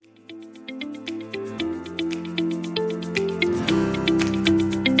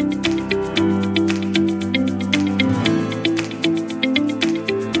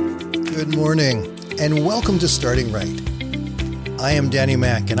and welcome to Starting Right. I am Danny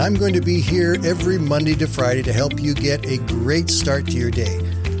Mack, and I'm going to be here every Monday to Friday to help you get a great start to your day.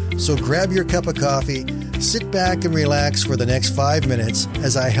 So grab your cup of coffee, sit back and relax for the next 5 minutes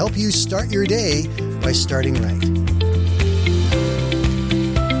as I help you start your day by starting right.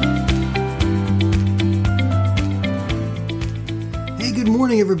 Hey, good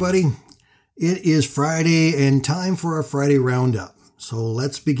morning, everybody. It is Friday and time for our Friday Roundup. So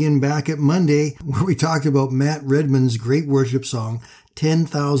let's begin back at Monday, where we talked about Matt Redman's great worship song,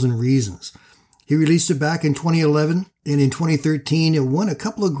 10,000 Reasons. He released it back in 2011, and in 2013, it won a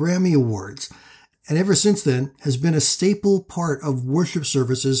couple of Grammy Awards. And ever since then, has been a staple part of worship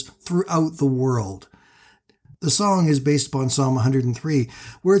services throughout the world. The song is based upon Psalm 103,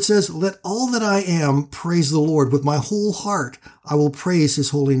 where it says, "Let all that I am praise the Lord. With my whole heart, I will praise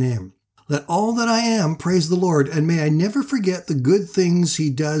his holy name. Let all that I am praise the Lord, and may I never forget the good things he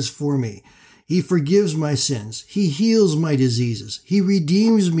does for me. He forgives my sins. He heals my diseases. He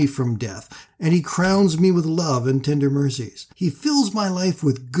redeems me from death, and he crowns me with love and tender mercies. He fills my life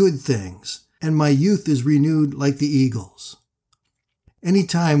with good things, and my youth is renewed like the eagles."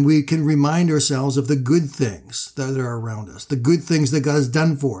 Anytime we can remind ourselves of the good things that are around us, the good things that God has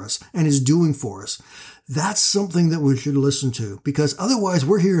done for us and is doing for us, that's something that we should listen to, because otherwise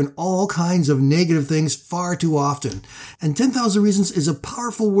we're hearing all kinds of negative things far too often. And 10,000 Reasons is a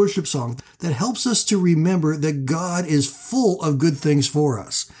powerful worship song that helps us to remember that God is full of good things for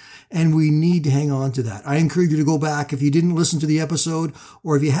us. And we need to hang on to that. I encourage you to go back. If you didn't listen to the episode,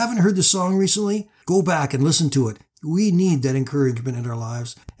 or if you haven't heard the song recently, go back and listen to it. We need that encouragement in our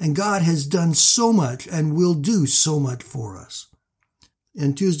lives. And God has done so much and will do so much for us.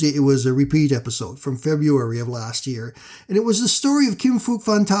 And Tuesday, it was a repeat episode from February of last year. And it was the story of Kim Phuc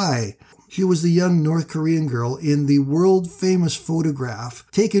Van Thai. She was the young North Korean girl in the world-famous photograph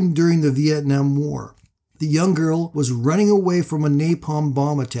taken during the Vietnam War. The young girl was running away from a napalm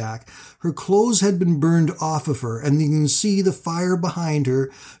bomb attack. Her clothes had been burned off of her, and you can see the fire behind her.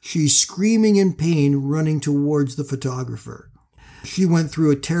 She's screaming in pain, running towards the photographer. She went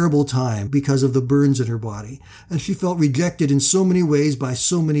through a terrible time because of the burns in her body, and she felt rejected in so many ways by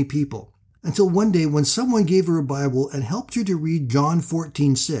so many people. Until one day when someone gave her a Bible and helped her to read John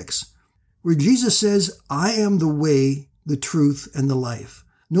 14:6, where Jesus says, "I am the way, the truth, and the life.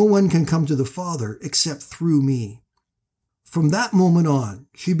 No one can come to the Father except through me." From that moment on,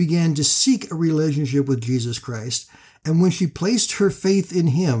 she began to seek a relationship with Jesus Christ, and when she placed her faith in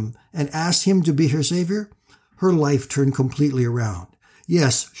him and asked him to be her Savior, her life turned completely around.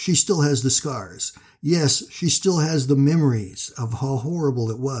 Yes, she still has the scars. Yes, she still has the memories of how horrible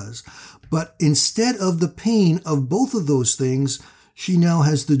it was. But instead of the pain of both of those things, she now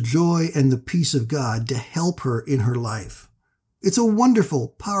has the joy and the peace of God to help her in her life. It's a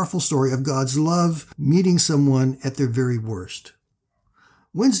wonderful, powerful story of God's love meeting someone at their very worst.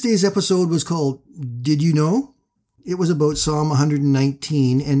 Wednesday's episode was called Did You Know? It was about Psalm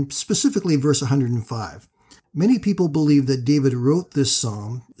 119 and specifically verse 105. Many people believe that David wrote this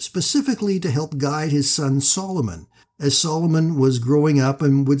psalm specifically to help guide his son Solomon, as Solomon was growing up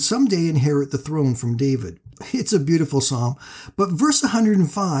and would someday inherit the throne from David. It's a beautiful psalm, but verse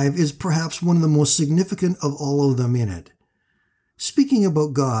 105 is perhaps one of the most significant of all of them in it. Speaking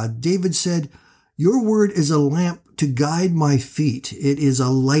about God, David said, "Your word is a lamp to guide my feet. It is a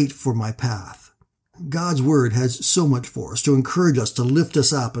light for my path." God's word has so much for us, to encourage us, to lift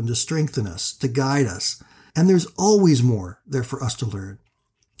us up, and to strengthen us, to guide us. And there's always more there for us to learn.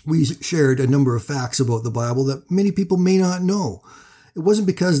 We shared a number of facts about the Bible that many people may not know. It wasn't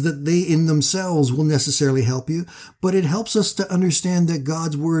because that they in themselves will necessarily help you, but it helps us to understand that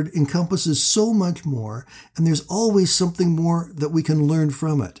God's word encompasses so much more, and there's always something more that we can learn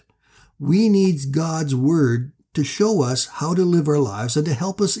from it. We need God's word to show us how to live our lives and to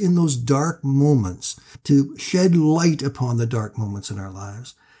help us in those dark moments, to shed light upon the dark moments in our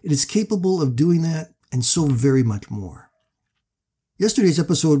lives. It is capable of doing that and so very much more. Yesterday's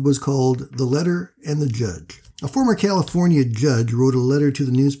episode was called The Letter and the Judge. A former California judge wrote a letter to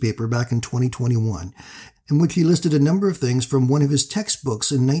the newspaper back in 2021, in which he listed a number of things from one of his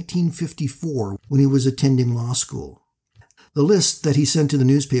textbooks in 1954 when he was attending law school. The list that he sent to the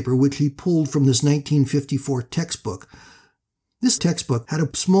newspaper, which he pulled from this 1954 textbook, this textbook had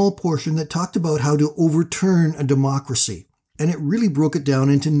a small portion that talked about how to overturn a democracy. And it really broke it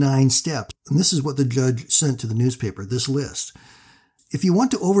down into 9 steps. And this is what the judge sent to the newspaper, this list. If you want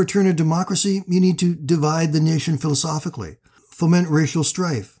to overturn a democracy, you need to divide the nation philosophically, foment racial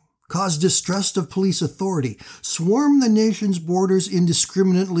strife, cause distrust of police authority, swarm the nation's borders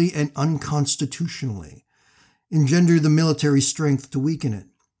indiscriminately and unconstitutionally, engender the military strength to weaken it,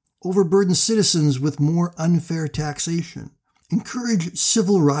 overburden citizens with more unfair taxation, encourage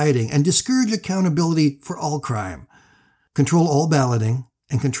civil rioting, and discourage accountability for all crime, control all balloting,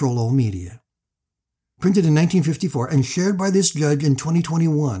 and control all media. Printed in 1954 and shared by this judge in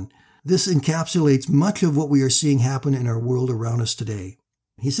 2021, this encapsulates much of what we are seeing happen in our world around us today.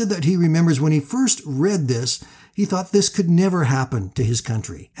 He said that he remembers when he first read this, he thought this could never happen to his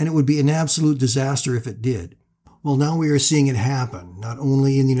country, and it would be an absolute disaster if it did. Well, now we are seeing it happen, not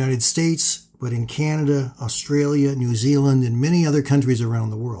only in the United States, but in Canada, Australia, New Zealand, and many other countries around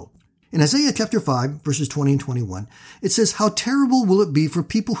the world. In Isaiah chapter 5, verses 20 and 21, it says, "How terrible will it be for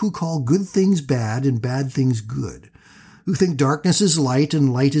people who call good things bad and bad things good, who think darkness is light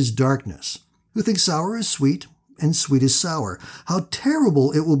and light is darkness, who think sour is sweet and sweet is sour. How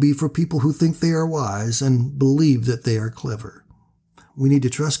terrible it will be for people who think they are wise and believe that they are clever." We need to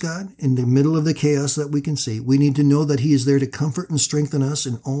trust God in the middle of the chaos that we can see. We need to know that He is there to comfort and strengthen us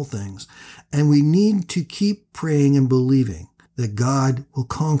in all things. And we need to keep praying and believing that God will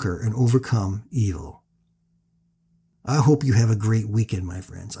conquer and overcome evil. I hope you have a great weekend, my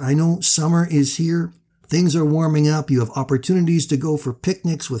friends. I know summer is here. Things are warming up. You have opportunities to go for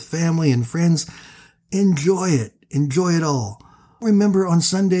picnics with family and friends. Enjoy it. Enjoy it all. Remember, on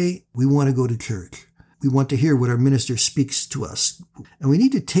Sunday, we want to go to church. We want to hear what our minister speaks to us. And we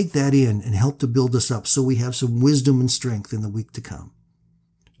need to take that in and help to build us up so we have some wisdom and strength in the week to come.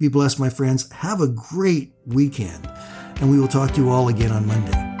 Be blessed, my friends. Have a great weekend. And we will talk to you all again on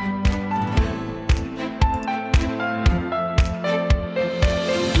Monday.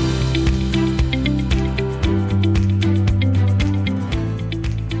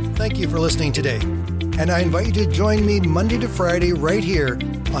 Thank you for listening today. And I invite you to join me Monday to Friday right here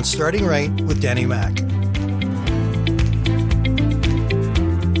on Starting Right with Danny Mack.